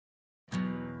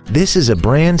This is a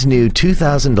brand new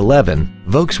 2011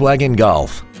 Volkswagen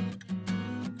Golf.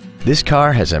 This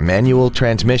car has a manual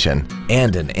transmission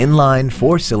and an inline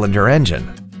 4-cylinder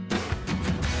engine.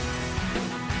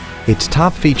 Its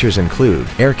top features include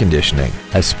air conditioning,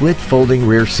 a split folding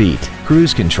rear seat,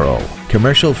 cruise control,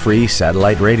 commercial-free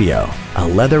satellite radio, a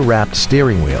leather-wrapped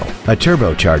steering wheel, a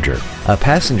turbocharger, a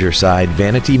passenger-side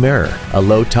vanity mirror, a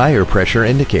low tire pressure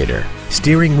indicator,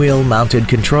 steering wheel mounted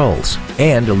controls,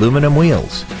 and aluminum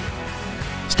wheels.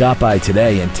 Stop by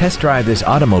today and test drive this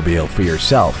automobile for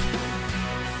yourself.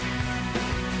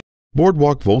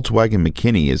 Boardwalk Volkswagen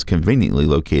McKinney is conveniently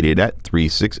located at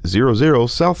 3600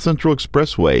 South Central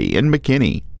Expressway in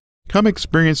McKinney. Come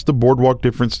experience the Boardwalk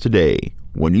difference today.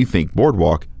 When you think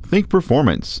Boardwalk, think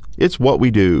performance. It's what we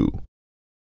do.